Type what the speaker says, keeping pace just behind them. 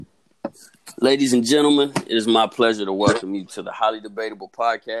Ladies and gentlemen, it is my pleasure to welcome you to the Highly Debatable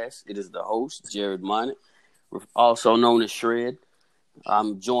Podcast. It is the host, Jared Minot, also known as Shred.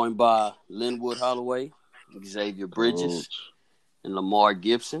 I'm joined by Linwood Holloway, Xavier Bridges, and Lamar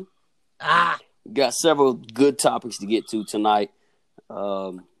Gibson. Got several good topics to get to tonight.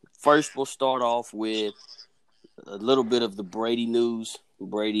 First, we'll start off with a little bit of the Brady news.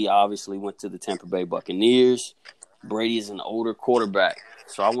 Brady obviously went to the Tampa Bay Buccaneers. Brady is an older quarterback.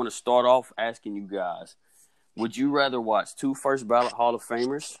 So I want to start off asking you guys, would you rather watch two first-ballot Hall of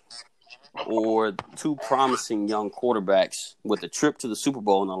Famers or two promising young quarterbacks with a trip to the Super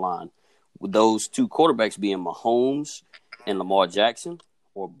Bowl on the line? Would those two quarterbacks being Mahomes and Lamar Jackson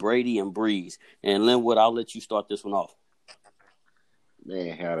or Brady and Breeze? And Linwood, I'll let you start this one off.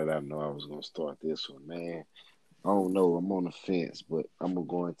 Man, how did I know I was going to start this one, man? I don't know. I'm on the fence, but I'm going to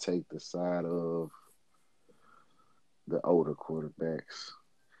go and take the side of the older quarterbacks.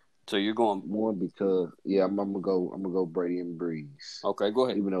 So you're going one because I'm gonna go Brady and Breeze. Okay, go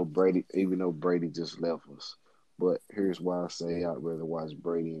ahead. Even though Brady just left us, but here's why I say I'd rather watch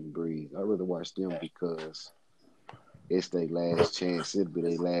Brady and Breeze. I'd rather watch them because it's their last chance. It'll be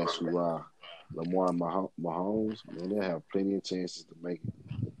their last hurrah. Lamar and Mahomes, man, they'll have plenty of chances to make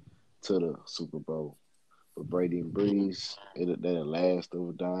it to the Super Bowl. But Brady and Breeze, they're the last of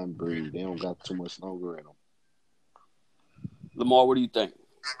a dying breed. They don't got too much longer in them. Lamar, what do you think?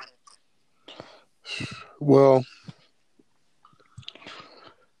 Well,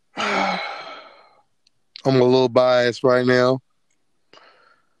 I'm a little biased right now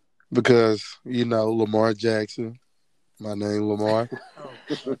because, Lamar Jackson. My name, Lamar.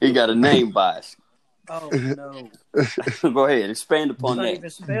 He got a name bias. Oh, no. Go ahead. Expand upon that.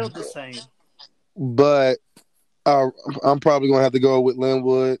 It's not even spelled the same. But I'm probably going to have to go with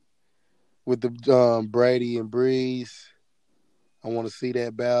Linwood with the Brady and Breeze. I want to see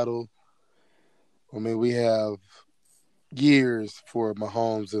that battle. I mean, we have years for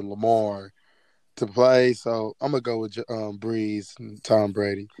Mahomes and Lamar to play, so I'm going to go with Breeze and Tom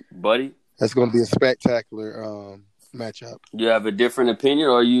Brady. Buddy? That's going to be a spectacular matchup. You have a different opinion,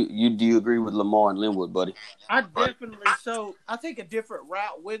 or do you agree with Lamar and Linwood, buddy? I take a different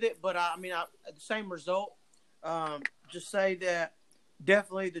route with it, but the same result. Just say that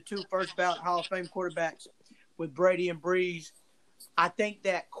definitely the two first ballot Hall of Fame quarterbacks with Brady and Breeze. I think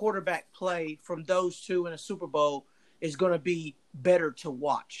that quarterback play from those two in a Super Bowl is going to be better to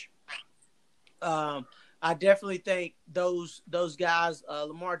watch. I definitely think those guys,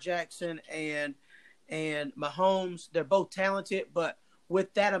 Lamar Jackson and Mahomes, they're both talented, but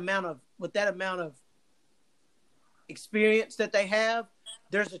with that amount of experience that they have,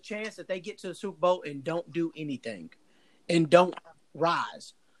 there's a chance that they get to the Super Bowl and don't do anything and don't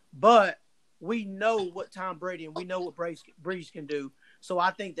rise. But we know what Tom Brady and we know what Breeze can do. So I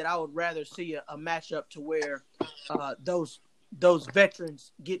think that I would rather see a matchup to where those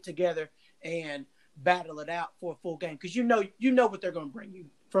veterans get together and battle it out for a full game, because you know what they're going to bring you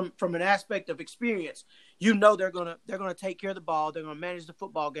from an aspect of experience. You know they're going to take care of the ball. They're going to manage the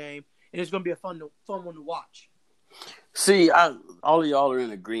football game, and it's going to be a fun one to watch. See, all of y'all are in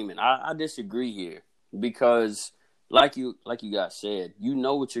agreement. I disagree here because, like you guys said, you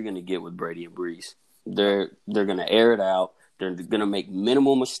know what you're going to get with Brady and Breeze. They're going to air it out. They're going to make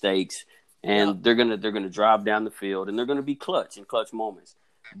minimal mistakes, and they're going to drive down the field, and they're going to be clutch in clutch moments.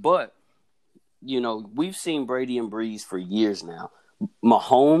 But we've seen Brady and Breeze for years now.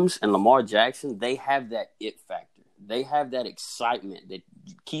 Mahomes and Lamar Jackson, they have that it factor. They have that excitement that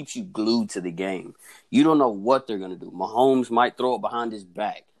keeps you glued to the game. You don't know what they're going to do. Mahomes might throw it behind his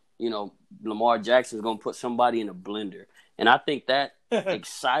back. Lamar Jackson's going to put somebody in a blender. And I think that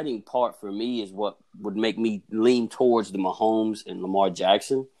exciting part for me is what would make me lean towards the Mahomes and Lamar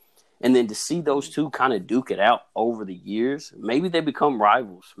Jackson. And then to see those two kind of duke it out over the years, maybe they become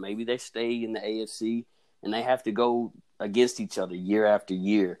rivals. Maybe they stay in the AFC and they have to go against each other year after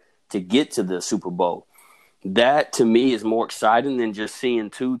year to get to the Super Bowl. That, to me, is more exciting than just seeing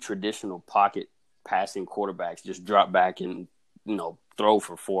two traditional pocket passing quarterbacks just drop back and, throw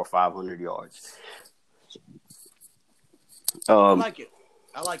for 400 or 500 yards. I like it.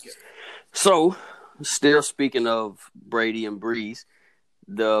 So, still speaking of Brady and Breeze,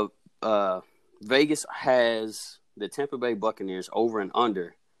 the Vegas has the Tampa Bay Buccaneers over and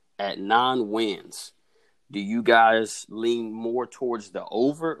under at 9 wins. Do you guys lean more towards the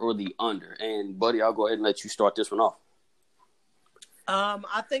over or the under? And, buddy, I'll go ahead and let you start this one off.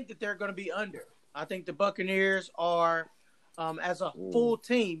 I think that they're going to be under. I think the Buccaneers are, as a full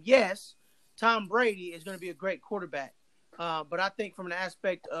team, yes, Tom Brady is going to be a great quarterback. But I think from an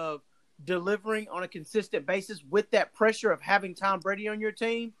aspect of delivering on a consistent basis with that pressure of having Tom Brady on your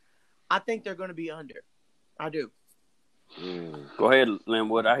team, I think they're going to be under. I do. Go ahead,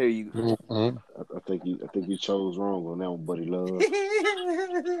 Linwood. I hear you. Mm-hmm. I think you chose wrong on that one, buddy. Love.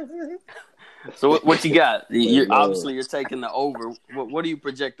 So what you got? You're Love. taking the over. What do you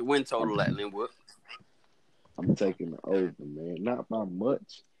project the win total at, Linwood? I'm taking the over, man. Not by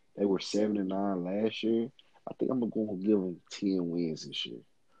much. They were 7-9 last year. I think I'm gonna give them 10 wins this year.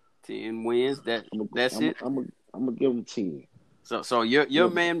 10 wins. That's it. I'm gonna give them 10. So your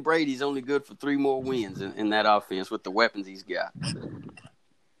man Brady's only good for 3 more wins in that offense with the weapons he's got.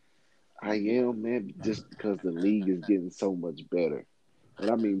 I am, man, just because the league is getting so much better. And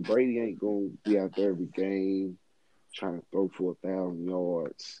I mean, Brady ain't gonna be out there every game trying to throw for 1,000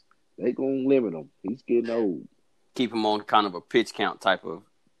 yards. They gonna limit him. He's getting old. Keep him on kind of a pitch count type of,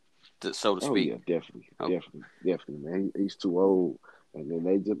 so to speak. Oh yeah, definitely, man. He's too old, and then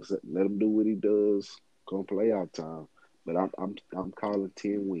they just let him do what he does. Come play out time. But I'm calling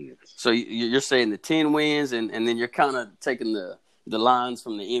 10 wins. So you're saying the 10 wins, and then you're kind of taking the lines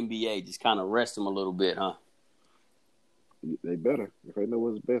from the NBA, just kind of rest them a little bit, huh? They better if they know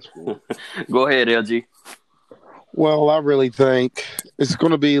what's best for them. Go ahead, LG. Well, I really think it's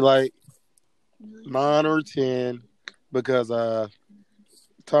going to be like 9 or 10 because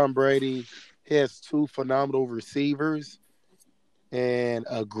Tom Brady has 2 phenomenal receivers and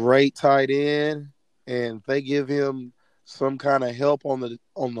a great tight end, and if they give him some kind of help on the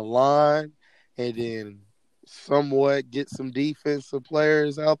line, and then somewhat get some defensive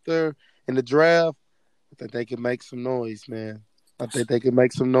players out there in the draft, I think they can make some noise, man. I think they can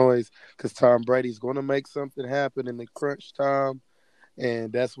make some noise because Tom Brady's going to make something happen in the crunch time,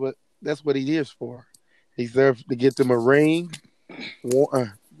 and that's what he is for. He's there to get them a ring,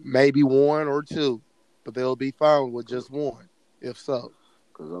 maybe 1 or 2, but they'll be fine with just 1, if so.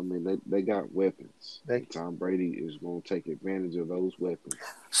 Because, I mean, they got weapons. Tom Brady is going to take advantage of those weapons.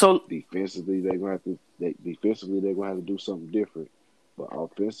 So defensively, they're going to have to do something different. But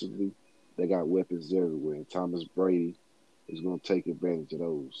offensively, they got weapons everywhere. And Thomas Brady is going to take advantage of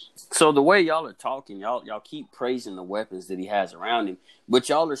those. So the way y'all are talking, y'all keep praising the weapons that he has around him, but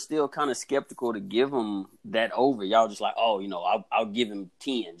y'all are still kind of skeptical to give him that over. Y'all just like, I'll give him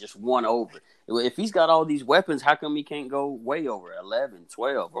 10, just 1 over. If he's got all these weapons, how come he can't go way over 11,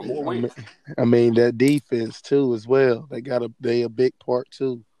 12 or more wins? I mean that defense too as well. They a big part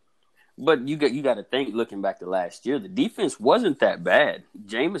too. But you got to think, looking back to last year, the defense wasn't that bad.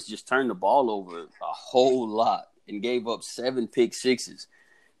 Jameis just turned the ball over a whole lot and gave up 7 pick sixes.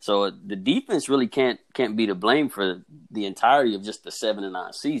 So the defense really can't be to blame for the entirety of just the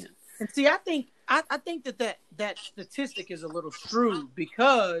 7-9 season. And see, I think that statistic is a little shrewd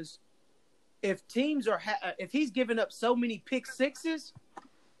because if teams are if he's giving up so many pick sixes,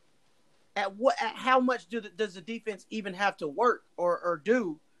 at how much does the defense even have to work or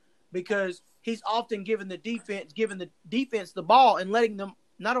do? Because he's often giving the defense the ball and letting them.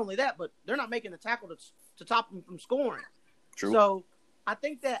 Not only that, but they're not making the tackle to stop them from scoring. True. So I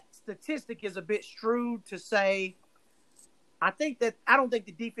think that statistic is a bit shrewd to say. I don't think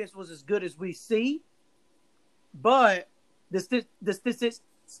the defense was as good as we see, but the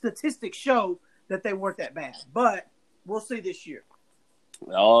statistics show that they weren't that bad. But we'll see this year.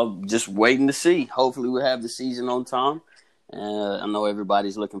 Just waiting to see. Hopefully we'll have the season on time. I know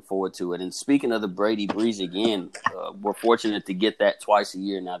everybody's looking forward to it. And speaking of the Brady Breeze again, we're fortunate to get that twice a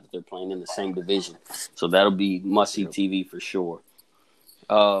year now that they're playing in the same division. So that'll be must-see TV for sure.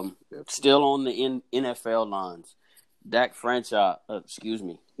 Still on the NFL lines, Dak Prescott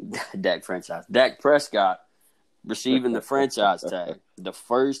receiving the franchise tag. The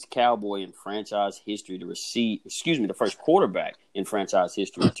first Cowboy in franchise history to receive, the first quarterback in franchise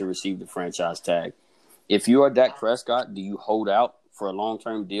history to receive the franchise tag. If you are Dak Prescott, do you hold out for a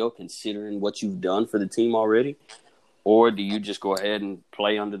long-term deal considering what you've done for the team already? Or do you just go ahead and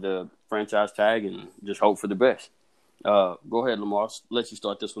play under the franchise tag and just hope for the best? Go ahead, Lamar. I'll let you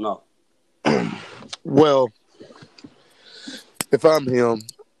start this one off. Well, if I'm him,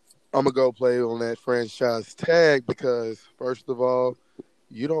 I'm going to go play on that franchise tag because, first of all,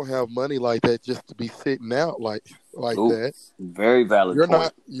 you don't have money like that just to be sitting out like that. Very valid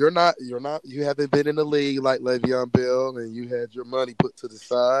point. You haven't been in the league like Le'Veon Bell and you had your money put to the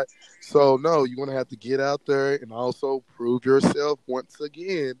side. So, no, you're going to have to get out there and also prove yourself once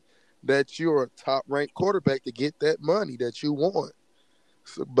again that you're a top-ranked quarterback to get that money that you want.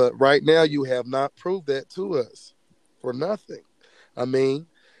 So, but right now you have not proved that to us for nothing. I mean,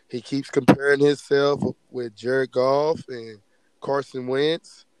 he keeps comparing himself with Jared Goff and Carson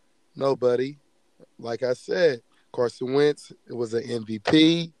Wentz. No, buddy. Like I said, Carson Wentz was an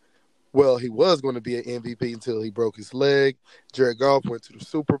MVP, Well, he was going to be an MVP until he broke his leg. Jared Goff went to the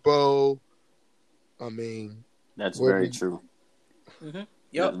Super Bowl. I mean, That's where very did true. Yep.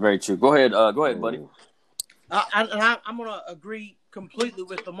 That's very true. Go ahead, buddy. I'm going to agree completely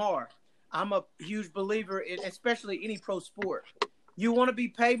with Lamar. I'm a huge believer in, especially any pro sport. You want to be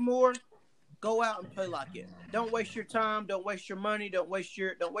paid more? Go out and play like it. Don't waste your time. Don't waste your money. Don't waste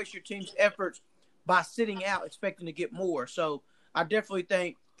your team's efforts by sitting out expecting to get more. So I definitely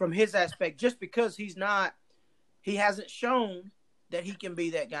think from his aspect, just because he hasn't shown that he can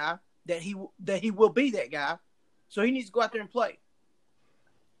be that guy, that he will be that guy. So he needs to go out there and play.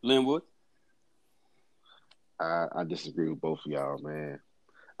 Linwood? I disagree with both of y'all, man.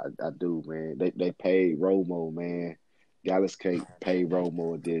 I do, man. They paid Romo, man. Dallas can't pay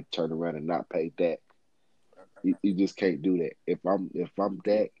Romo and then turn around and not pay Dak. You just can't do that. If I'm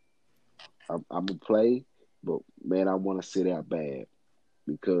Dak, I'm gonna play, but man, I want to sit out bad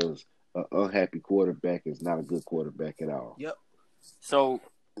because an unhappy quarterback is not a good quarterback at all. Yep. So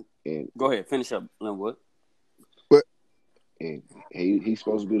And go ahead, finish up, Linwood. and he's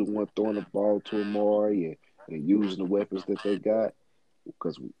supposed to be the one throwing the ball to Amari and using the weapons that they got.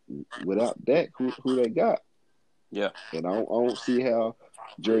 Because without Dak, who they got? Yeah. And I don't see how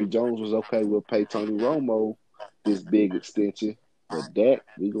Jerry Jones was okay with pay Tony Romo this big extension. But Dak,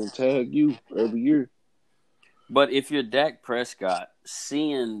 we gonna tag you every year. But if you're Dak Prescott,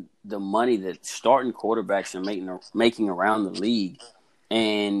 seeing the money that starting quarterbacks are making around the league,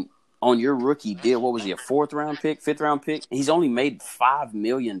 and on your rookie deal, what was he, a fifth-round pick? He's only made $5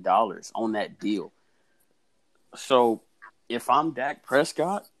 million on that deal. So if I'm Dak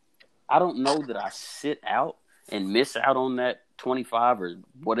Prescott, I don't know that I sit out and miss out on that 25 or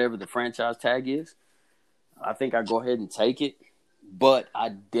whatever the franchise tag is. I think I go ahead and take it, but I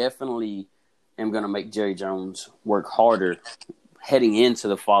definitely am going to make Jerry Jones work harder heading into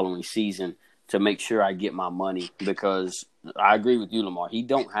the following season to make sure I get my money, because I agree with you, Lamar. He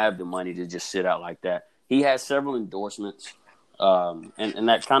don't have the money to just sit out like that. He has several endorsements, and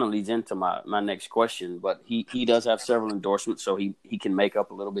that kind of leads into my next question, but he does have several endorsements, so he can make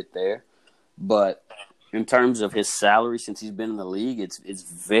up a little bit there. But in terms of his salary, since he's been in the league, it's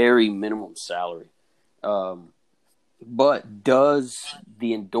very minimum salary. But does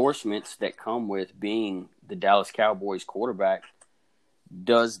the endorsements that come with being the Dallas Cowboys quarterback,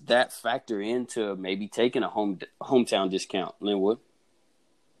 does that factor into maybe taking a hometown discount, Linwood?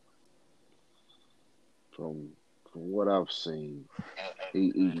 From what I've seen, he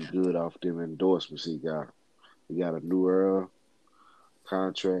eating good off them endorsements he got. He got a New Era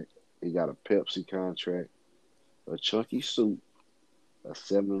contract. He got a Pepsi contract, a Chunky suit, a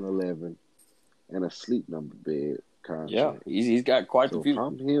 7-Eleven, and a Sleep Number bed contract. Yeah, he's got quite a few. If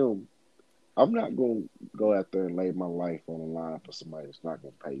I'm him, I'm not going to go out there and lay my life on the line for somebody that's not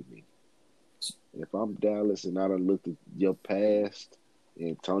going to pay me. If I'm Dallas and I done looked at your past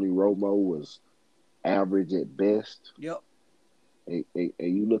and Tony Romo was average at best, Yep. and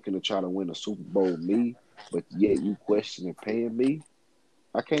you looking to try to win a Super Bowl with me, but yet you questioning paying me,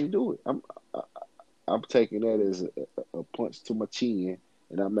 I can't do it. I'm taking that as a punch to my chin,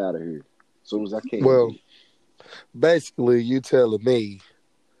 and I'm out of here as soon as I can. Well, basically, you telling me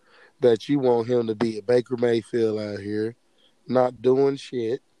that you want him to be a Baker Mayfield out here, not doing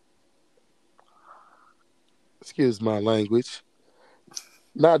shit. Excuse my language.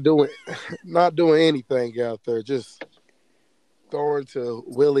 Not doing anything out there, just throwing to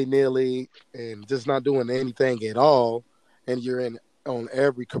willy-nilly and just not doing anything at all, and you're on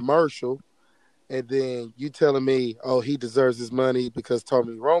every commercial, and then you telling me, oh, he deserves his money because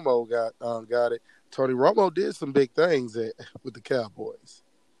Tony Romo got it. Tony Romo did some big things with the Cowboys.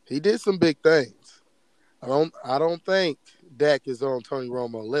 He did some big things. I don't think Dak is on Tony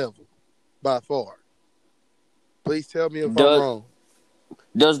Romo level by far. Please tell me if I'm wrong.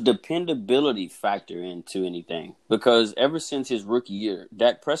 Does dependability factor into anything? Because ever since his rookie year,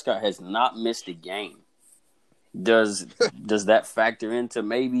 Dak Prescott has not missed a game. Does that factor into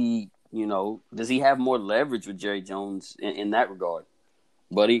maybe, does he have more leverage with Jerry Jones in that regard?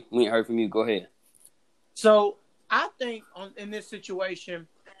 Buddy, we ain't heard from you. Go ahead. So I think in this situation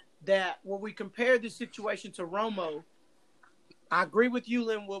that when we compare this situation to Romo, I agree with you,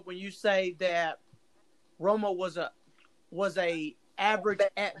 Linwood, when you say that Romo was a average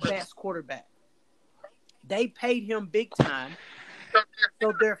at best quarterback. They paid him big time.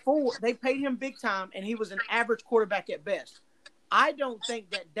 So therefore, they paid him big time, and he was an average quarterback at best. I don't think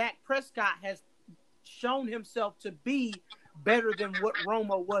that Dak Prescott has shown himself to be better than what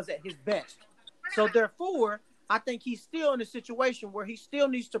Romo was at his best. So therefore, I think he's still in a situation where he still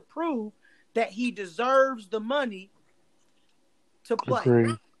needs to prove that he deserves the money to play.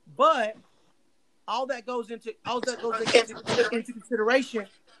 Agree. But all that goes into consideration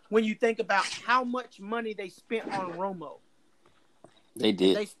when you think about how much money they spent on Romo. They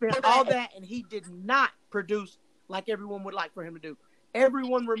did. They spent all that, and he did not produce like everyone would like for him to do.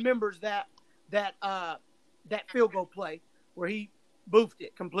 Everyone remembers that field goal play where he boofed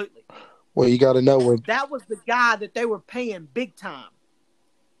it completely. Well, you got to know when That was the guy that they were paying big time.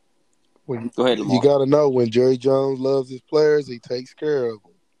 Go ahead, Lamar. you got to know when Jerry Jones loves his players, he takes care of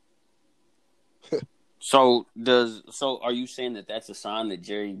them. So are you saying that that's a sign that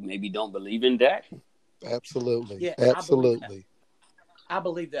Jerry maybe don't believe in Dak? Absolutely. Yeah, absolutely. I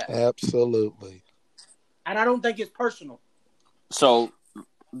believe that. Absolutely. And I don't think it's personal. So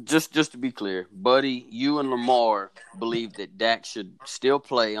just to be clear, Buddy, you and Lamar believe that Dak should still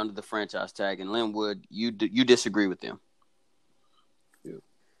play under the franchise tag, and Linwood, you disagree with them.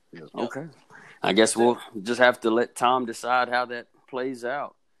 Yeah. Okay. I guess we'll just have to let Tom decide how that plays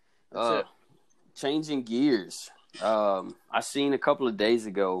out. That's it. Changing gears. I seen a couple of days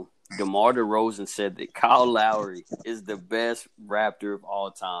ago, DeMar DeRozan said that Kyle Lowry is the best Raptor of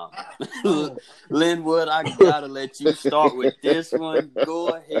all time. Linwood, I gotta let you start with this one.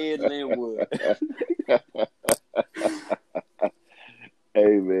 Go ahead, Linwood.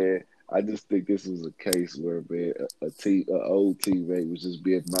 Hey man, I just think this was a case where, man, an old teammate was just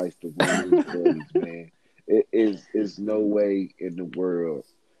being nice to one of his buddies, man. It's no way in the world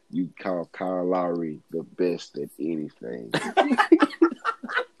you call Kyle Lowry the best at anything.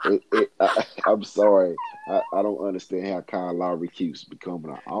 I'm sorry. I don't understand how Kyle Lowry keeps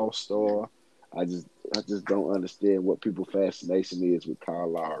becoming an all-star. I just don't understand what people's fascination is with Kyle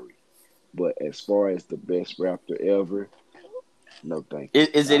Lowry. But as far as the best Raptor ever, no thank you.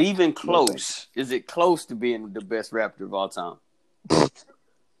 Is it even close? Is it close to being the best Raptor of all time?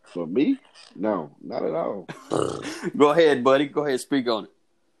 For me? No, not at all. Go ahead, buddy. Go ahead, speak on it.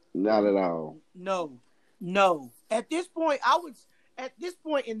 Not at all. No. At this point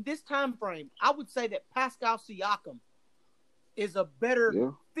in this time frame, I would say that Pascal Siakam is a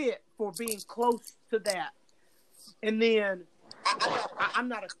better fit for being close to that. And then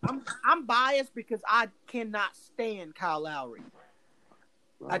I'm biased because I cannot stand Kyle Lowry.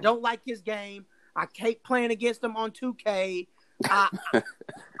 I don't like his game. I hate playing against him on 2K. I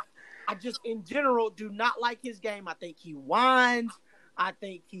just in general do not like his game. I think he whines. I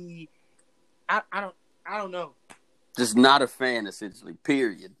think I don't know. Just not a fan, essentially,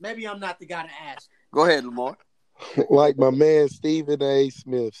 period. Maybe I'm not the guy to ask. Go ahead, Lamar. Like my man Stephen A.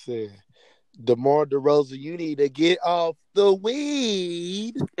 Smith said, DeMar DeRozan, you need to get off the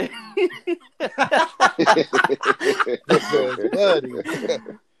weed. Buddy,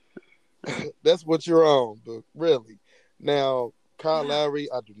 that's what you're on, but really. Now, Kyle Lowry,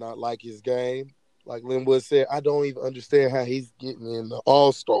 I do not like his game. Like Linwood said, I don't even understand how he's getting in the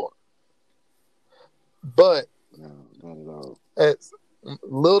All-Star. But No, not at all. it's a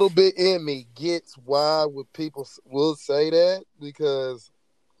little bit in me gets why would people will say that, because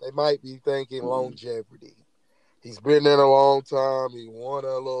they might be thinking longevity. He's been there a long time. He won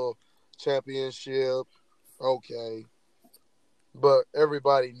a little championship. Okay. But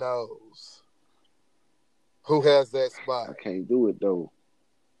everybody knows who has that spot. I can't do it though.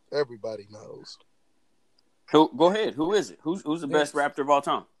 Everybody knows. Go ahead. Who is it? Who's the best Raptor of all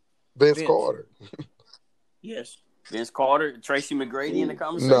time? Vince Carter. Yes. Vince Carter, Tracy McGrady in the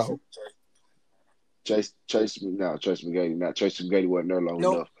conversation? No. Tracy McGrady. Not Tracy McGrady wasn't there long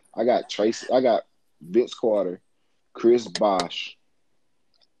Nope. enough. I got Vince Carter, Chris Bosh.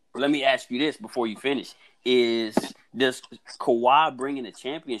 Let me ask you this before you finish. Does Kawhi bringing a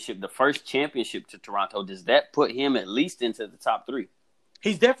championship, the first championship to Toronto, does that put him at least into the top three?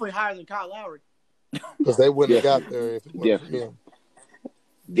 He's definitely higher than Kyle Lowry. Because they wouldn't have got there if it wasn't for him.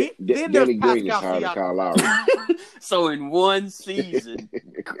 Then Danny there's Green is Pascal higher than Siakam. Kyle Lowry. So in one season,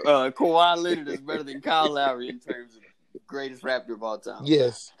 Kawhi Leonard is better than Kyle Lowry in terms of greatest Raptor of all time.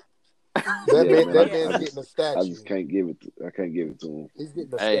 Yes. Yeah, That man, man's getting a statue. I just can't give it to him. He's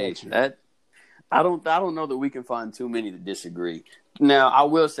getting a Hey, statue. I don't know that we can find too many to disagree. Now, I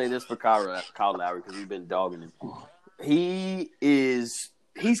will say this for Kyle Lowry because we've been dogging him. He's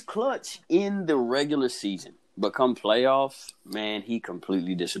clutch in the regular season, but come playoffs, man, he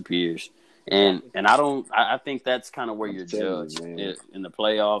completely disappears. And I think that's kind of where you're judged in the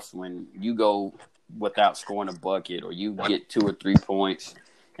playoffs when you go without scoring a bucket or you get 2 or 3 points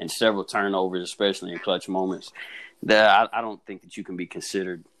and several turnovers, especially in clutch moments. That I don't think that you can be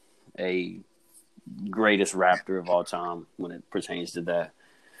considered a greatest Raptor of all time when it pertains to that.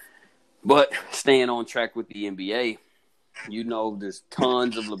 But staying on track with the NBA, you know there's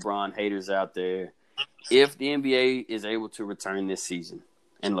tons of LeBron haters out there. If the NBA is able to return this season,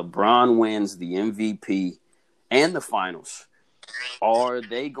 and LeBron wins the MVP and the finals, are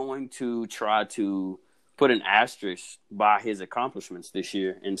they going to try to put an asterisk by his accomplishments this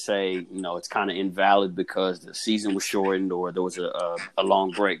year and say, it's kind of invalid because the season was shortened or there was a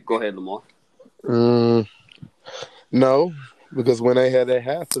long break? Go ahead, Lamar. No, because when they had that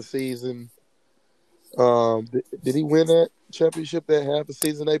half a season, did he win that championship that half a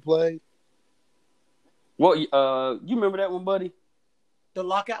season they played? Well, you remember that one, buddy? The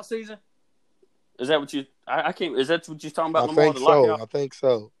lockout season? Is that what you? I can't. Is that what you're talking about? I Lamar, think the so. lockout? I think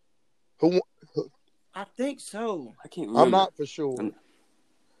so. Who? I think so. I can't remember. I'm not for sure.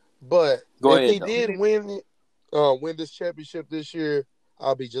 But Go if ahead, he though. did win this championship this year,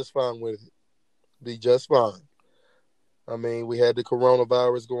 I'll be just fine with it. Be just fine. I mean, we had the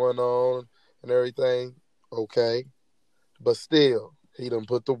coronavirus going on and everything. Okay. But still, he done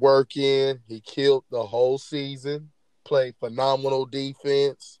put the work in. He killed the whole season. Played phenomenal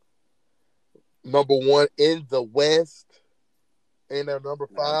defense. Number 1 in the West. And they're number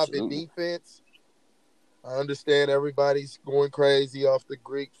 5 in defense. I understand everybody's going crazy off the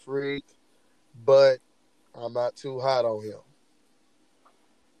Greek Freak, but I'm not too hot on him.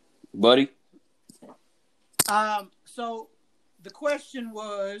 Buddy? So the question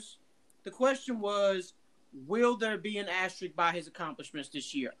was, will there be an asterisk by his accomplishments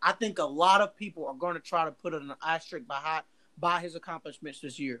this year? I think a lot of people are going to try to put an asterisk by his accomplishments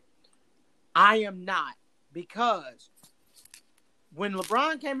this year. I am not, because when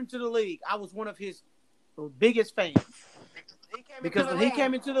LeBron came into the league, I was one of his biggest fans. Because when he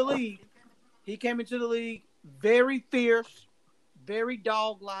came into the league very fierce, very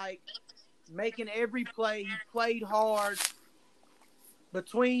dog-like, making every play. He played hard.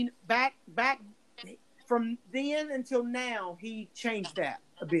 Between back from then until now, he changed that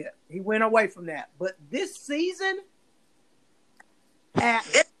a bit. He went away from that. But this season, at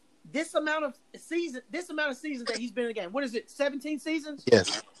this amount of seasons that he's been in the game, what is it, 17 seasons?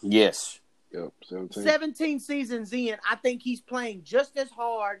 Yes. Yep, 17. 17 seasons in, I think he's playing just as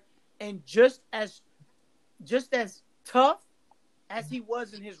hard and just as tough as he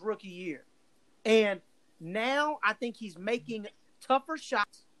was in his rookie year. And now I think he's making tougher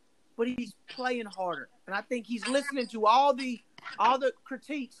shots, but he's playing harder. And I think he's listening to all the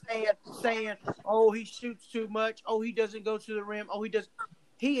critiques saying, oh, he shoots too much. Oh, he doesn't go to the rim. Oh,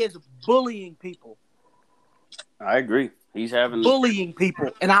 he is bullying people. I agree. He's bullying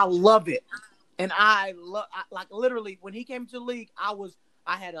people, and I love it. And like literally when he came to the league, I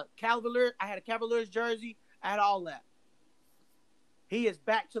had a Cavaliers jersey, I had all that. He is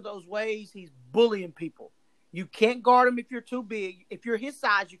back to those ways. He's bullying people. You can't guard him if you're too big. If you're his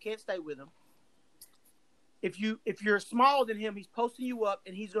size, you can't stay with him. If you're smaller than him, he's posting you up,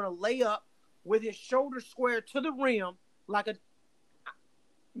 and he's going to lay up with his shoulder square to the rim like a.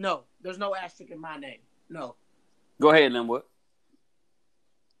 No, there's no asterisk in my name. No. Go ahead, Linwood.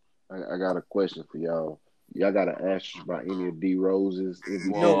 I got a question for y'all. Y'all got an asterisk about any of D Rose's MVPs?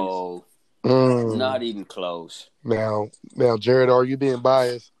 No. Not even close. Now, Jared, are you being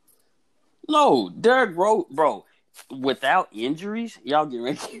biased? No, Derrick Rose, bro, without injuries, y'all getting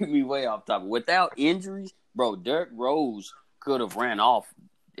ready to get me way off topic. Without injuries, bro, Derrick Rose could have ran off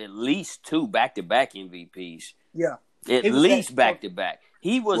at least 2 back-to-back MVPs. Yeah. At least back-to-back.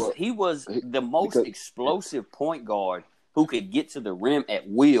 He was the most explosive point guard who could get to the rim at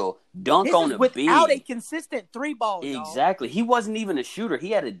will, dunk on a big. Without a consistent 3-ball. Exactly. He wasn't even a shooter.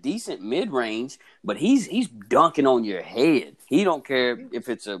 He had a decent mid-range, but he's dunking on your head. He don't care if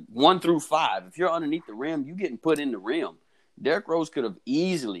it's a 1 through 5. If you're underneath the rim, you getting put in the rim. Derrick Rose could have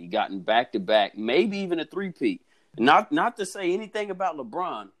easily gotten back-to-back, maybe even a 3-peat. Not to say anything about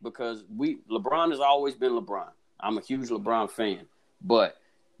LeBron, because LeBron has always been LeBron. I'm a huge LeBron fan. But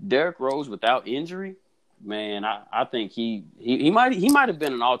Derrick Rose without injury, man, I think he might have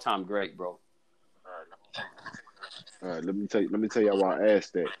been an all-time great, bro. All right, let me tell y'all why I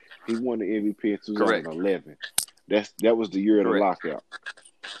asked that. He won the MVP in 2011. That was the year of the lockout.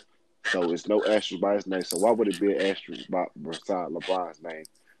 So it's no asterisk by his name. So why would it be an asterisk beside LeBron's name?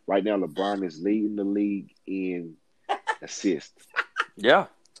 Right now, LeBron is leading the league in assists. Yeah.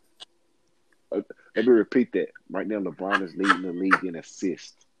 Let me repeat that. Right now, LeBron is leading the league in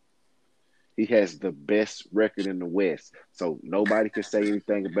assists. He has the best record in the West. So nobody can say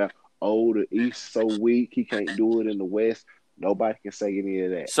anything about, the East so weak, he can't do it in the West. Nobody can say any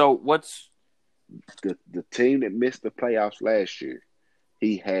of that. So what's the team that missed the playoffs last year?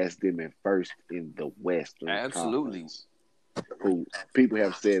 He has them in first in the Western Absolutely. Conference. Who people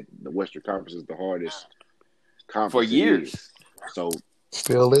have said the Western Conference is the hardest conference for years. So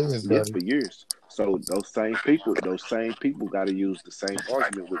still is, yes, for years. So those same people got to use the same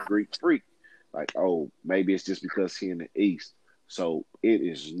argument with Greek Freak, like, oh, maybe it's just because he in the East. So it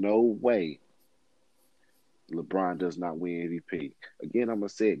is no way LeBron does not win MVP. Again, I'm gonna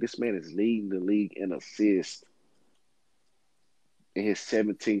say it. This man is leading the league in assists. In his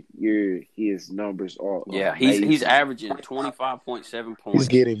 17th year, his numbers are Yeah, amazing. he's averaging 25.7 He's points,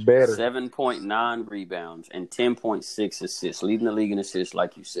 getting better. 7.9 rebounds, and 10.6 assists, leading the league in assists,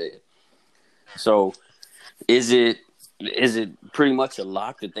 like you said. So, is it pretty much a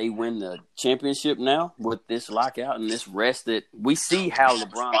lock that they win the championship now with this lockout and this rest? That we see how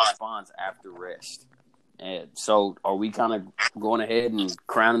LeBron responds after rest. And so, are we kind of going ahead and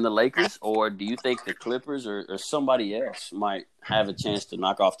crowning the Lakers, or do you think the Clippers or somebody else might have a chance to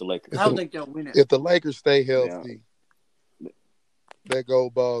knock off the Lakers? I don't think they'll win it. If the Lakers stay healthy, that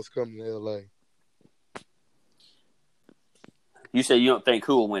gold ball's coming to LA. You say you don't think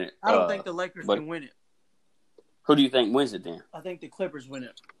who will win it? I don't think the Lakers can win it. Who do you think wins it then? I think the Clippers win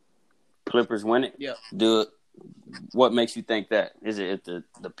it. Clippers win it? Yeah. What makes you think that? Is it the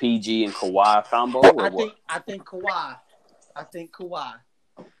PG and Kawhi combo or what? I think Kawhi.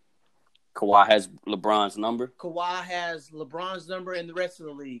 Kawhi has LeBron's number? Kawhi has LeBron's number and the rest of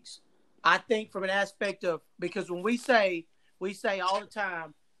the leagues. I think from an aspect of, because when we say all the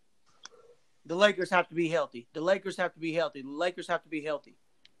time, the Lakers have to be healthy. The Lakers have to be healthy. The Lakers have to be healthy.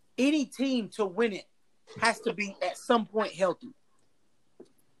 Any team to win it has to be at some point healthy.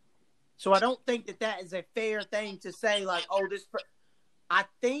 So I don't think that is a fair thing to say, like, oh, I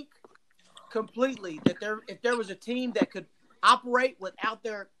think completely that if there was a team that could operate without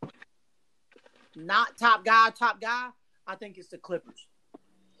their not top guy, I think it's the Clippers.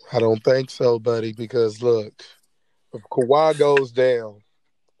 I don't think so, buddy, because look, if Kawhi goes down,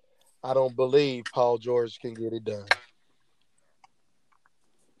 I don't believe Paul George can get it done.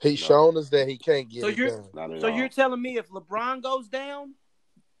 He's shown us that he can't get it done. So you're telling me if LeBron goes down,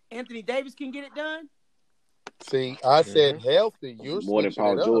 Anthony Davis can get it done? See, I said healthy. You're more than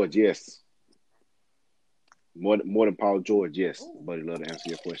Paul George, yes. More than Paul George, yes. Buddy, love to answer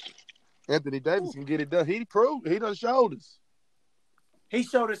your question. Anthony Davis can get it done. He proved. He done showed us. He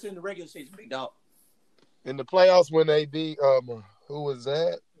showed us in the regular season, big dog. In the playoffs when they beat who was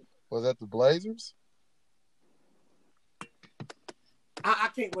that? Was that the Blazers? I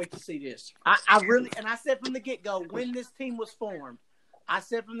can't wait to see this. I really, and I said from the get-go, when this team was formed, I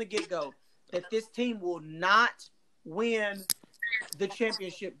said from the get-go that this team will not win the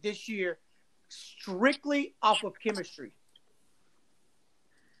championship this year strictly off of chemistry.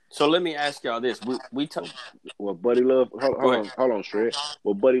 So let me ask y'all this. Well, Buddy Love, hold on, Shred.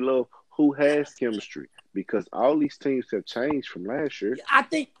 Well, Buddy Love, who has chemistry? Because all these teams have changed from last year. I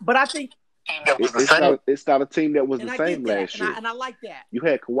think it's not a team that was the same last year. And I like that. You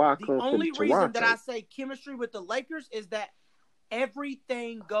had Kawhi come from Toronto. The only reason that I say chemistry with the Lakers is that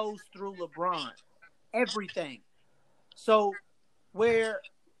everything goes through LeBron. Everything. So where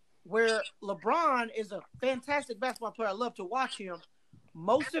LeBron is a fantastic basketball player, I love to watch him,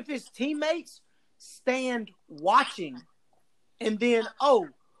 most of his teammates stand watching and then, oh,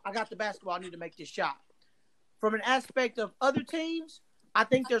 I got the basketball, I need to make this shot. From an aspect of other teams, I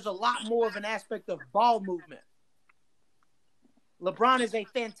think there's a lot more of an aspect of ball movement. LeBron is a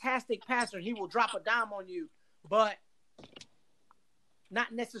fantastic passer. He will drop a dime on you, but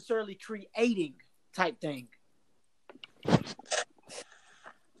not necessarily creating type thing.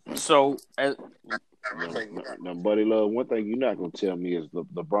 So, now, Buddy Love, one thing you're not going to tell me is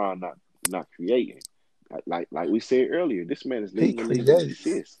LeBron not creating. Like we said earlier, this man is leading the league in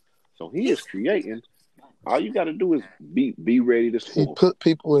assists. So he is creating. All you got to do is be ready to score. He put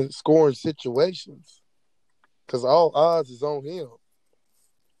people in scoring situations because all odds is on him.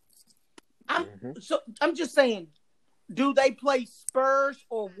 I'm just saying, do they play Spurs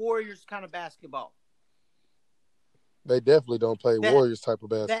or Warriors kind of basketball? They definitely don't play Warriors type of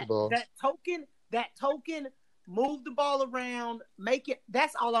basketball. That token, move the ball around, make it.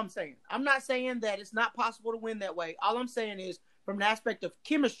 That's all I'm saying. I'm not saying that it's not possible to win that way. All I'm saying is, from an aspect of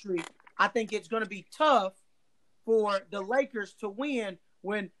chemistry, I think it's going to be tough for the Lakers to win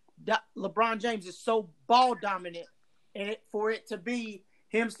when LeBron James is so ball dominant, and for it to be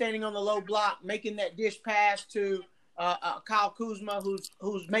him standing on the low block, making that dish pass to Kyle Kuzma,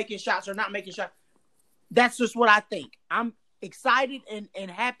 who's making shots or not making shots. That's just what I think. I'm excited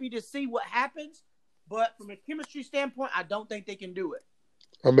and happy to see what happens, but from a chemistry standpoint, I don't think they can do it.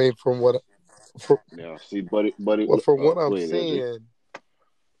 I mean, from what I'm seeing,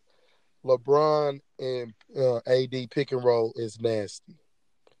 LeBron and AD pick and roll is nasty.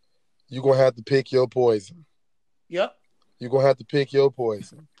 You're gonna have to pick your poison. Yep. You're gonna have to pick your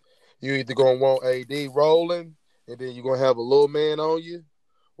poison. You either gonna want AD rolling, and then you're gonna have a little man on you,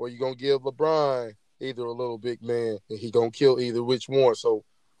 or you're gonna give LeBron either a little big man, and he gonna kill either which one. So,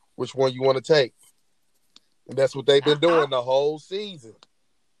 which one you want to take? And that's what they've been doing the whole season.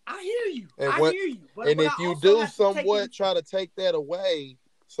 I hear you. And I hear you. But and if you do somewhat try try to take that away,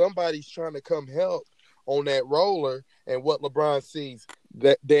 somebody's trying to come help on that roller. And what LeBron sees,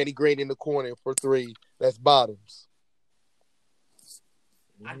 that Danny Green in the corner for three, that's bottoms.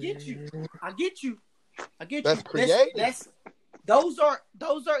 I get you. That's creative. Those are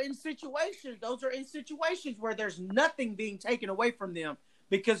in situations. Those are in situations where there's nothing being taken away from them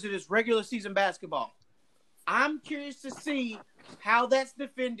because it is regular season basketball. I'm curious to see how that's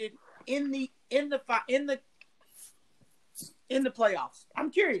defended in the playoffs.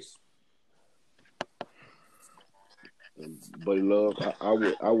 I'm curious. But love,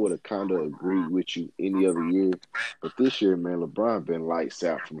 I would have kind of agreed with you any other year, but this year, man, LeBron been lights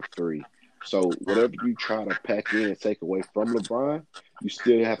out from three. So whatever you try to pack in and take away from LeBron, you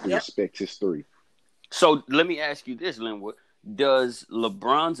still have to respect his three. So let me ask you this, Linwood. Does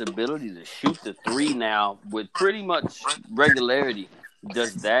LeBron's ability to shoot the three now with pretty much regularity,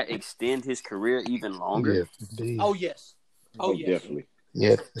 does that extend his career even longer? Yes, indeed. Oh, yes. Oh, yes. Definitely.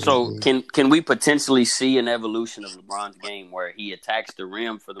 Yes. So can we potentially see an evolution of LeBron's game where he attacks the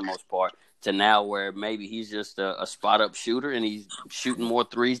rim for the most part to now where maybe he's just a spot-up shooter and he's shooting more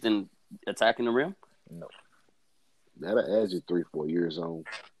threes than attacking the rim? No. That'll add you 3-4 years on.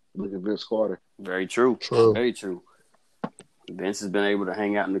 Look at Vince Carter. Very true. Very true. Vince has been able to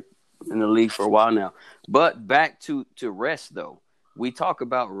hang out in the league for a while now. But back to rest, though. We talk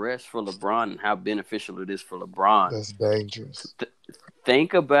about rest for LeBron and how beneficial it is for LeBron. That's dangerous.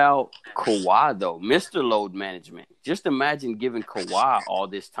 Think about Kawhi, though. Mr. Load Management. Just imagine giving Kawhi all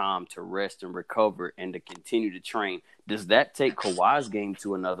this time to rest and recover and to continue to train. Does that take Kawhi's game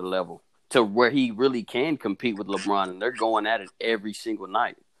to another level to where he really can compete with LeBron and they're going at it every single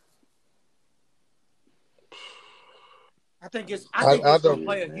night? I think it's going to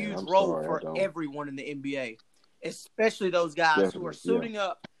play a huge role for everyone in the NBA, especially those guys who are suiting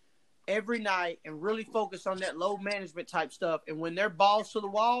up every night and really focus on that load management type stuff. And when they're balls to the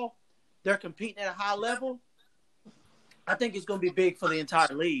wall, they're competing at a high level. I think it's going to be big for the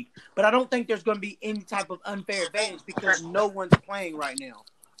entire league. But I don't think there's going to be any type of unfair advantage because no one's playing right now.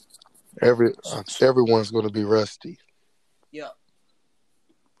 Everyone's going to be rusty. Yep.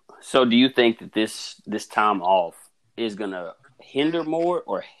 So do you think that this time off is going to hinder more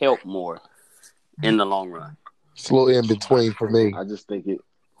or help more in the long run? It's a little in between for me. I just think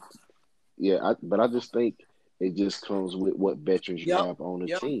but I just think it just comes with what veterans you have on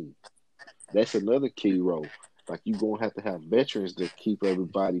the team. That's another key role. Like, you're going to have veterans that keep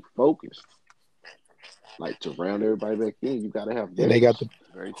everybody focused. Like, to round everybody back in, you got to have veterans. And they got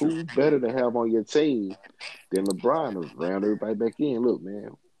who's better to have on your team than LeBron to round everybody back in? Look,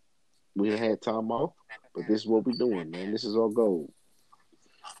 man, we had time off, but this is what we're doing, man. This is our goal.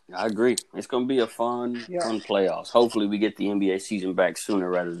 I agree. It's going to be a fun playoffs. Hopefully we get the NBA season back sooner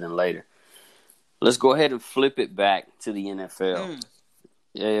rather than later. Let's go ahead and flip it back to the NFL.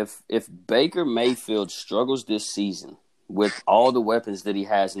 If Baker Mayfield struggles this season with all the weapons that he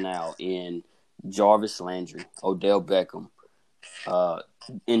has now in Jarvis Landry, Odell Beckham,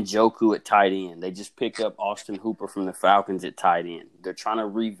 Njoku at tight end. They just picked up Austin Hooper from the Falcons at tight end. They're trying to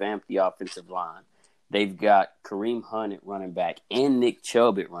revamp the offensive line. They've got Kareem Hunt at running back and Nick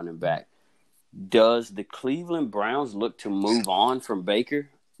Chubb at running back. Does the Cleveland Browns look to move on from Baker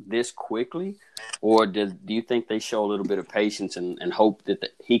this quickly? Or do you think they show a little bit of patience and hope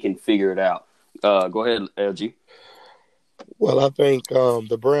that he can figure it out? Go ahead, LG. Well, I think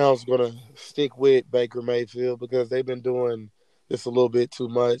the Browns going to stick with Baker Mayfield because they've been doing this a little bit too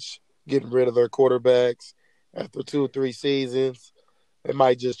much, getting rid of their quarterbacks after 2 or 3 seasons. They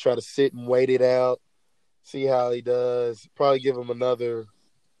might just try to sit and wait it out, see how he does. Probably give him another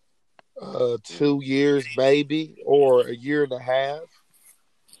 2 years maybe, or a year and a half.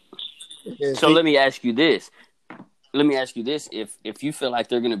 So let me ask you this. If you feel like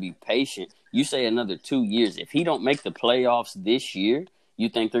they're going to be patient, you say another 2 years. If he don't make the playoffs this year, you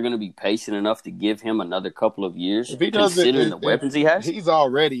think they're going to be patient enough to give him another couple of years, considering the weapons he has? He's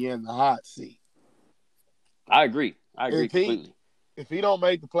already in the hot seat. I agree completely. If he don't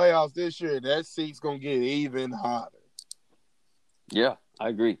make the playoffs this year, that seat's going to get even hotter. Yeah, I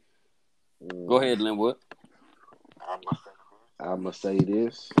agree. Go ahead, Linwood. I'm going to say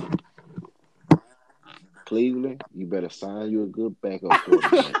this. Cleveland, you better sign you a good backup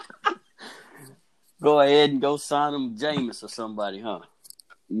quarterback. Go ahead and go sign him Jameis or somebody, huh?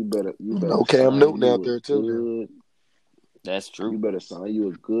 You better Cam Newton out there too. That's You true. better sign you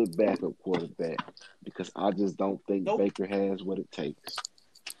a good backup quarterback because I just don't think Nope. Baker has what it takes.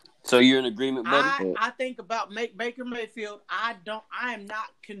 So you're in agreement, buddy? I think about Baker Mayfield. I am not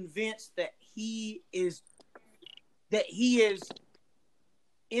convinced that he is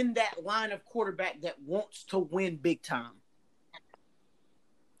in that line of quarterback that wants to win big time.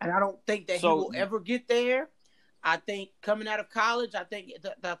 And I don't think that he will ever get there. I think coming out of college, I think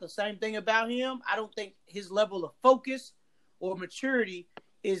that's the same thing about him. I don't think his level of focus or maturity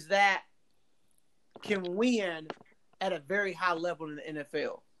is that can win at a very high level in the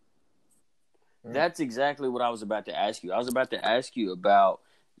NFL. That's exactly what I was about to ask you. I was about to ask you about,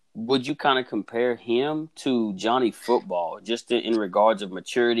 would you kind of compare him to Johnny Football just in regards of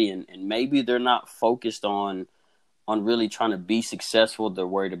maturity and maybe they're not focused on really trying to be successful. They're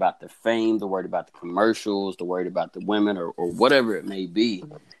worried about the fame. They're worried about the commercials. They're worried about the women or whatever it may be.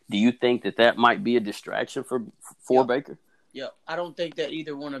 Do you think that might be a distraction for Yep. Baker? Yeah, I don't think that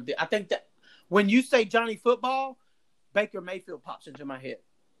either one of them. I think that when you say Johnny Football, Baker Mayfield pops into my head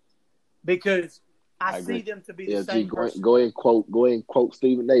because I see them to be the same person. Go ahead and quote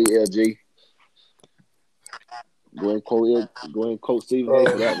Stephen A. LG. Go ahead and quote Stephen A.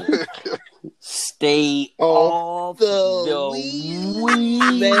 for that one. Stay off the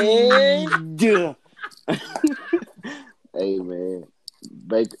weed. Hey man,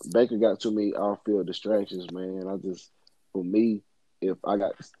 Baker got too many off-field distractions, man. For me, if I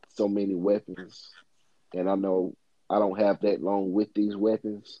got so many weapons, and I know I don't have that long with these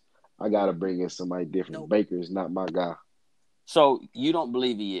weapons, I gotta bring in somebody different. Nope. Baker is not my guy. So you don't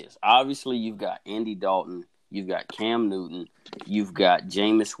believe he is? Obviously, you've got Andy Dalton, you've got Cam Newton, you've got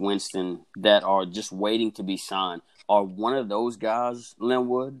Jameis Winston that are just waiting to be signed. Are one of those guys,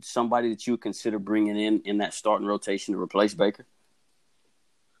 Linwood, somebody that you would consider bringing in that starting rotation to replace Baker?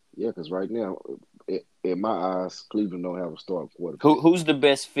 Yeah, because right now, in my eyes, Cleveland don't have a starting quarterback. Who's the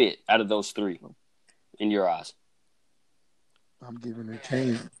best fit out of those three, in your eyes? I'm giving it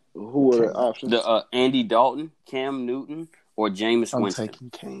Cam. Who are the options? The Andy Dalton, Cam Newton, or Jameis Winston? I'm taking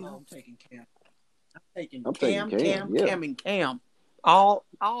Cam. I'm taking Cam. I'm I'm taking taking Cam, yeah. Cam, and Cam. All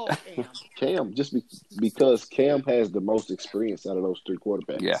Cam. Cam, just because Cam has the most experience out of those three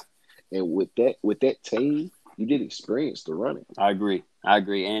quarterbacks. Yeah. And with that team, you did experience the running. I agree.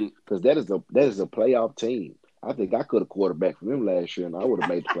 And because that is a playoff team. I think I could have quarterbacked for them last year, and I would have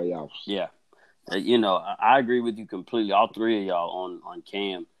made the playoffs. Yeah. I agree with you completely. All three of y'all on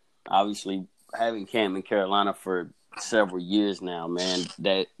Cam. Obviously, having Cam in Carolina for several years now, man,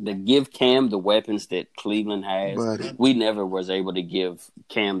 that give Cam the weapons that Cleveland has. Buddy. We never was able to give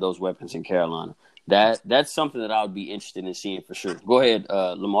Cam those weapons in Carolina. That's something that I would be interested in seeing for sure. Go ahead,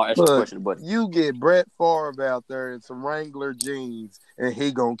 Lamar, ask your question, buddy. You get Brett Favre out there in some Wrangler jeans, and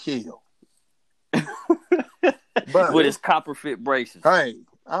he gonna kill. But with his copper fit braces. Hey,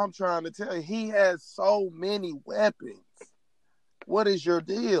 I'm trying to tell you, he has so many weapons. What is your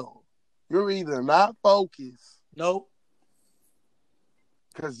deal? You're either not focused. Nope.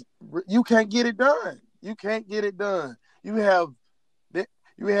 Because you can't get it done. You can't get it done. You have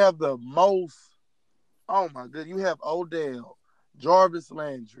the most. Oh my God! You have Odell, Jarvis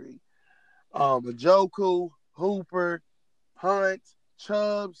Landry, Njoku, Hooper, Hunt,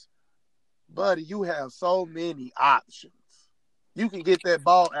 Chubbs. Buddy, you have so many options. You can get that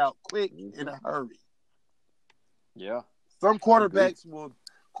ball out quick in a hurry. Yeah. Some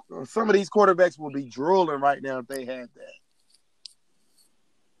of these quarterbacks will be drooling right now if they had that.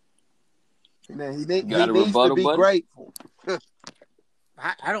 Now, he needs to be grateful.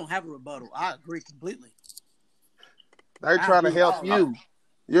 I don't have a rebuttal. I agree completely. They're trying to help you.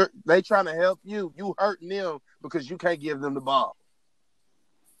 They trying to help you. You hurting them because you can't give them the ball.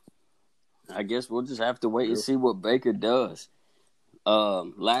 I guess we'll just have to wait and see what Baker does.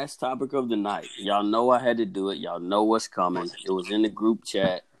 Last topic of the night. Y'all know I had to do it. Y'all know what's coming. It was in the group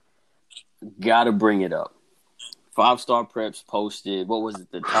chat. Gotta bring it up. 5-Star Preps posted, what was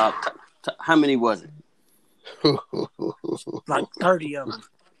it, the top how many was it? Like 30 of them.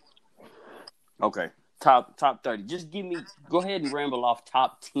 Okay. Top 30. Just go ahead and ramble off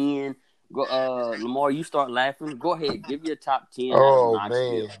top 10. Go, Lamar, you start laughing. Go ahead, give your top 10. Oh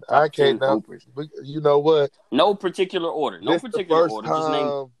man, I can't. You know what? No particular order. Just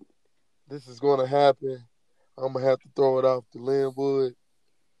name. This is going to happen. I'm gonna have to throw it off to Linwood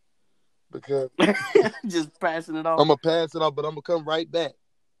because just passing it off. I'm gonna pass it off, but I'm gonna come right back.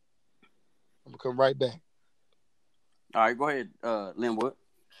 All right, go ahead, Linwood.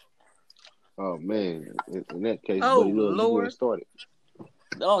 Oh man, in that case, oh buddy, Lord, started.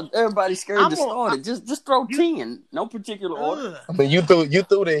 Oh, everybody's scared to start it. Just throw 10. No particular order. I mean, you threw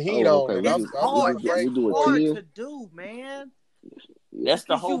the heat on, okay. and I'm Hard. like, That's we do a hard 10. to do, man. That's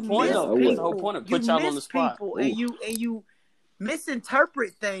the Because whole you point miss of it. That's the whole people. point of You put y'all on the miss spot. people, Ooh. and you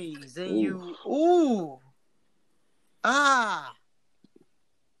misinterpret things, and Ooh. All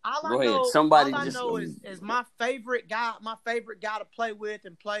Go I ahead. know, Somebody all I just know is my favorite guy to play with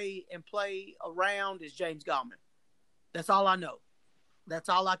and play around is James Gallman. That's all I know. That's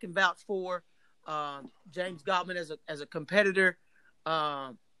all I can vouch for. James Gallman as a competitor.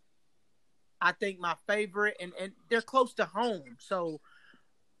 I think my favorite, and they're close to home, so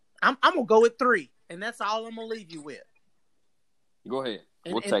I'm gonna go with 3, and that's all I'm gonna leave you with. go ahead.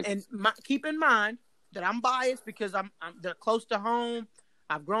 And We'll take it. keep in mind that I'm biased because they're close to home.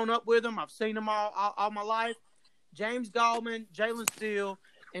 I've grown up with them. I've seen them all my life. James Gallman, Jalen Steele,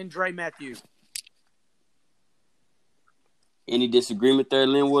 and Dre Matthew. Any disagreement there,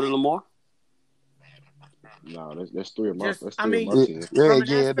 Linwood or Lamar? No, that's 3 of my. Just, That's I 3 mean, of my 10. from an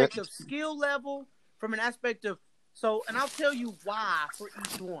aspect of skill level, from an aspect of and I'll tell you why for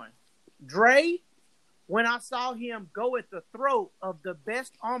each one. Dre, when I saw him go at the throat of the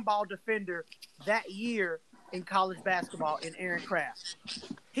best on-ball defender that year in college basketball in Aaron Craft,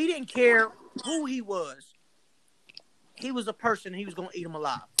 he didn't care who he was. He was a person. He was going to eat him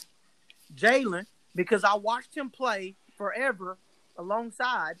alive. Jalen, because I watched him play forever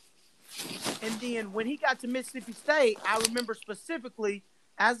alongside, and then when he got to Mississippi State, I remember specifically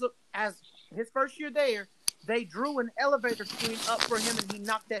as his first year there, they drew an elevator screen up for him, and he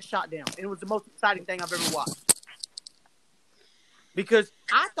knocked that shot down. And it was the most exciting thing I've ever watched. Because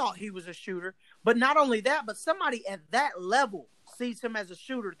I thought he was a shooter, but not only that, but somebody at that level sees him as a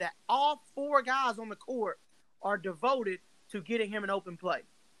shooter that all 4 guys on the court are devoted to getting him an open play.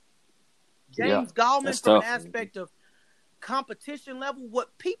 James Gallman, from an aspect of competition level,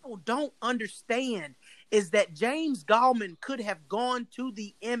 what people don't understand is that James Gallman could have gone to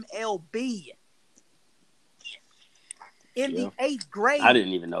the MLB. In the 8th grade. I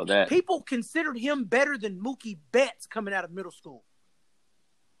didn't even know that. People considered him better than Mookie Betts coming out of middle school.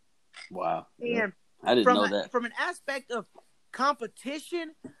 Wow. And I didn't know that. From an aspect of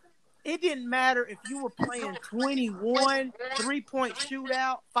competition, it didn't matter if you were playing 21, 3-point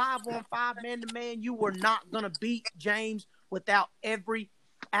shootout, 5-on-5, man-to-man. You were not going to beat James without every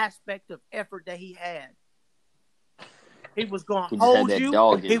aspect of effort that he had. He was going to hold you.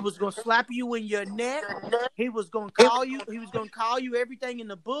 He was going to slap you in your neck. He was going to call you. He was going to call you everything in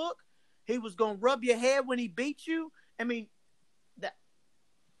the book. He was going to rub your head when he beat you. I mean,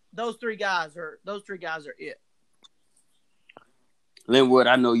 those three guys are it. Linwood,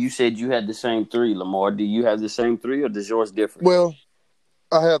 I know you said you had the same 3. Lamar, do you have the same 3 or does yours differ? Well,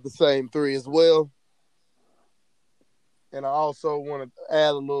 I have the same 3 as well. And I also want to add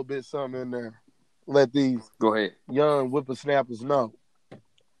a little bit something in there. Let these Go ahead. young whippersnappers know.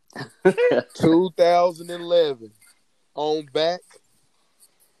 2011 on back.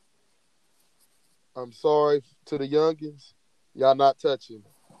 I'm sorry to the youngins. Y'all not touching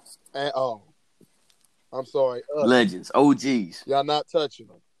at all. I'm sorry. Legends, OGs. Y'all not touching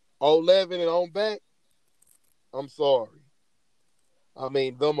them. 11 and on back. I'm sorry. I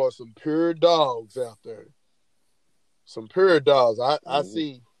mean, them are some pure dogs out there. Some pure dogs. I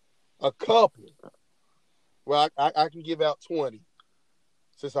see a couple. Well, I can give out 20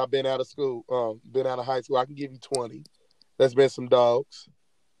 since I've been out of school, been out of high school. I can give you 20. There's been some dogs.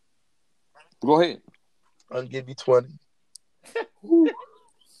 Go ahead. I can give you 20. You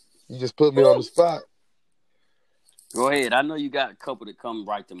just put me on the spot. Go ahead. I know you got a couple that come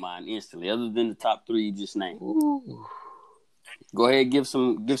right to mind instantly, other than the top 3 you just named. Ooh. Go ahead, give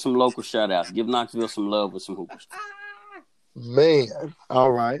some local shout outs. Give Knoxville some love with some hoopers. Man.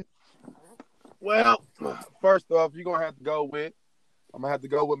 All right. Well, first off, I'm gonna have to go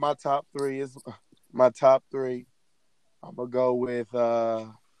with my top 3. Is my top 3. I'm gonna go with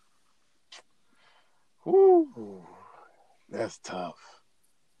that's tough.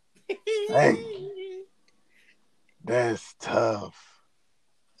 Hey. That's tough.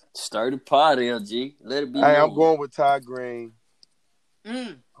 Stir the pot, LG. Let it be. Hey, known. I'm going with Ty Green.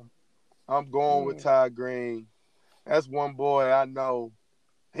 I'm going with Ty Green. That's one boy I know.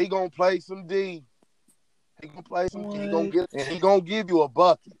 He gonna play some D. He gonna play some D. He gonna give you a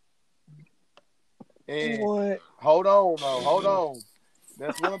bucket. And hold on.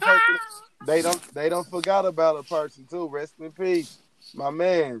 That's one person. They don't forgot about a person too. Rest in peace, my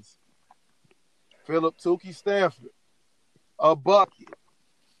man's Philip Tukey Stanford. A bucket.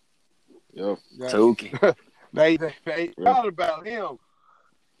 Yep. Tukey. They thought about him.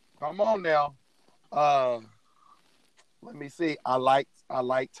 Come on now. Let me see. I like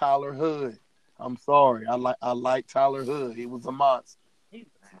Tyler Hood. I'm sorry. I like Tyler Hood. He was a monster. He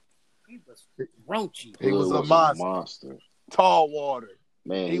was raunchy. He was Hood a was monster. monster. Tall water.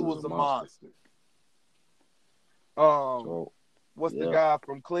 Man, He was a monster. So, What's the yeah. guy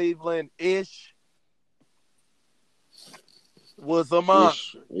from Cleveland? Ish was a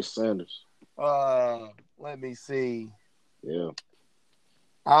monster. It's Sanders. Let me see. Yeah.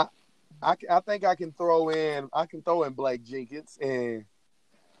 I think I can throw in Blake Jenkins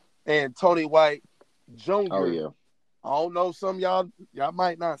and Tony White Jr. Oh yeah. I don't know, some y'all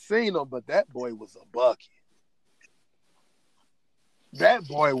might not seen him, but that boy was a bucket. That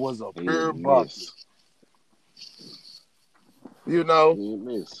boy was a He pure didn't bucket. miss. You know, He didn't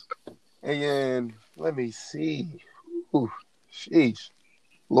miss. and let me see. Ooh, sheesh.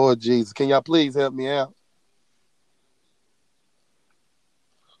 Lord Jesus, can y'all please help me out?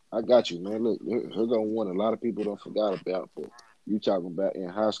 I got you, man. Look, here go one a lot of people don't forgot about. But you talking about in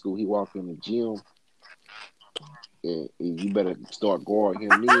high school, he walked in the gym, and you better start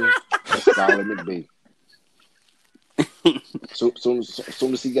guarding him then. That's Skylar McBee.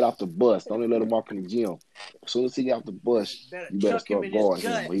 Soon as he get off the bus, don't let him walk in the gym. As soon as he get off the bus, you better start guarding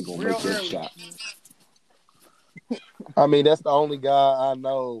him, or he gonna make that shot. I mean, that's the only guy I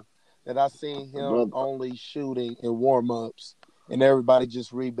know that I seen him Brother. only shooting in warm-ups and everybody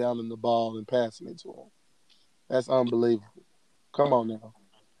just rebounding the ball and passing it to him. That's unbelievable. Come on now.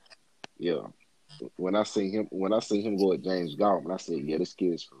 Yeah. When I see him go at James Garvin, I said, yeah, this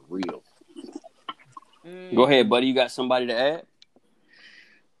kid is for real. Go ahead, buddy. You got somebody to add?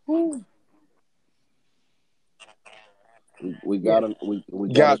 We got to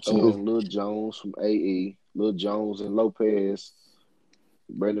throw in Lil Jones from AE, Lil Jones and Lopez,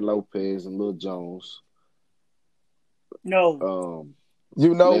 Brandon Lopez and Lil Jones. No.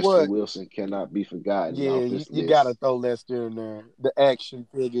 You know Lester what? Wilson cannot be forgotten. Yeah, you got to throw Lester in there. The action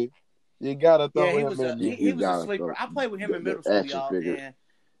figure. You got to throw him in there. He was a sleeper. I played with him in middle school, y'all.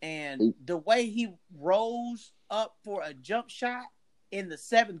 And the way he rose up for a jump shot in the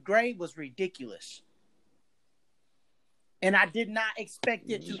 7th grade was ridiculous. And I did not expect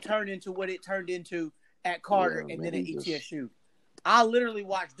it to turn into what it turned into at Carter and then at ETSU. I literally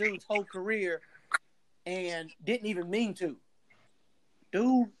watched dude's whole career and didn't even mean to.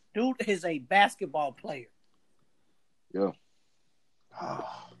 Dude is a basketball player. Yeah.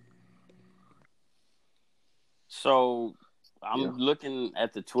 So I'm looking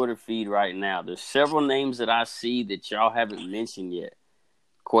at the Twitter feed right now. There's several names that I see that y'all haven't mentioned yet.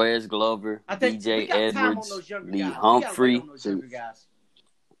 Quez Glover, DJ Edwards, Lee Humphrey.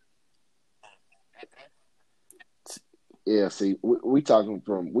 Yeah, see, we talking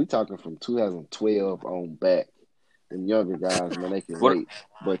from 2012 on back. Them younger guys, man, they can wait.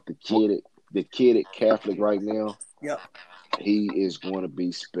 But the kid at Catholic right now, he is going to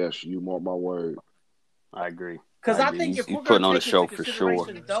be special. You mark my word. I agree. Because I think if we're going to take into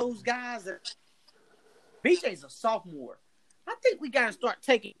consideration those guys, BJ's a sophomore. I think we got to start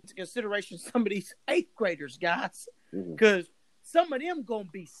taking into consideration some of these 8th graders, guys, because some of them going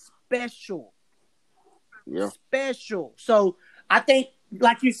to be special. Yeah. Special. So I think,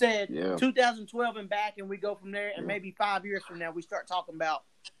 like you said, 2012 and back, and we go from there, and maybe 5 years from now, we start talking about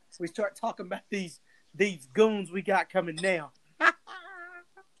these goons we got coming now.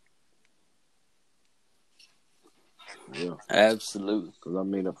 Yeah, absolutely. Because I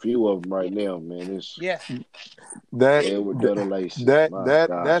mean, a few of them right now, man. It's that's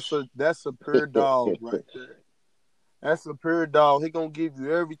a pure dog right there. That's a pure dog. He gonna give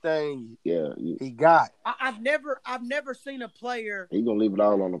you everything. He got. I've never seen a player. He gonna leave it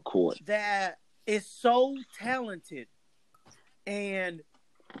all on the court. That is so talented, and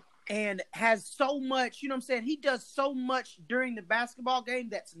has so much. You know what I'm saying? He does so much during the basketball game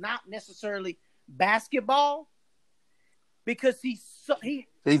that's not necessarily basketball. Because he's an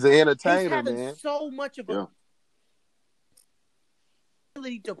entertainer, he's having man. So much of a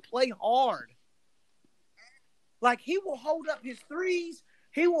ability to play hard. Like he will hold up his threes.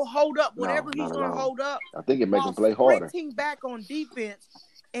 He will hold up whatever he's going to hold up. I think it makes him play harder. Sprinting back on defense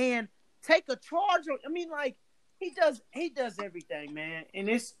and take a charge. I mean, like he does everything, man. And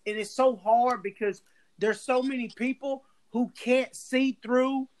it's so hard because there's so many people who can't see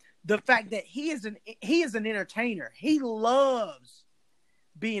through the fact that he is an entertainer. He loves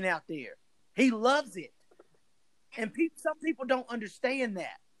being out there. He loves it. And some people don't understand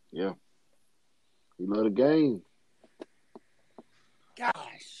that. Yeah. He love the game.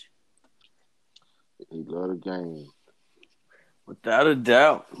 Gosh. He love the game. Without a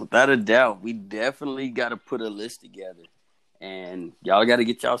doubt. We definitely got to put a list together. And y'all got to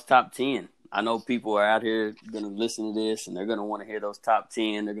get y'all's top 10. I know people are out here going to listen to this, and they're going to want to hear those top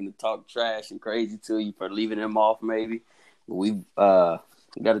 10. They're going to talk trash and crazy to you for leaving them off maybe. But we've got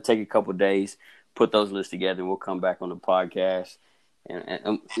to take a couple days, put those lists together, and we'll come back on the podcast.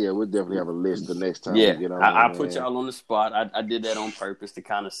 And yeah, we'll definitely have a list the next time yeah, we get on. I put y'all on the spot. I did that on purpose to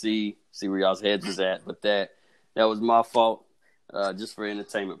kind of see where y'all's heads is at. But that was my fault, just for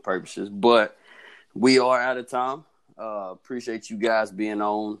entertainment purposes. But we are out of time. Appreciate you guys being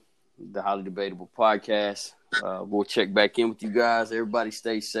on the Highly Debatable podcast. We'll check back in with you guys. Everybody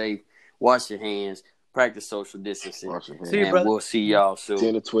stay safe. Wash your hands. Practice social distancing. Wash your hands. See you, and brother. we'll see y'all soon.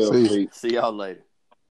 10 to 12 feet. See y'all later.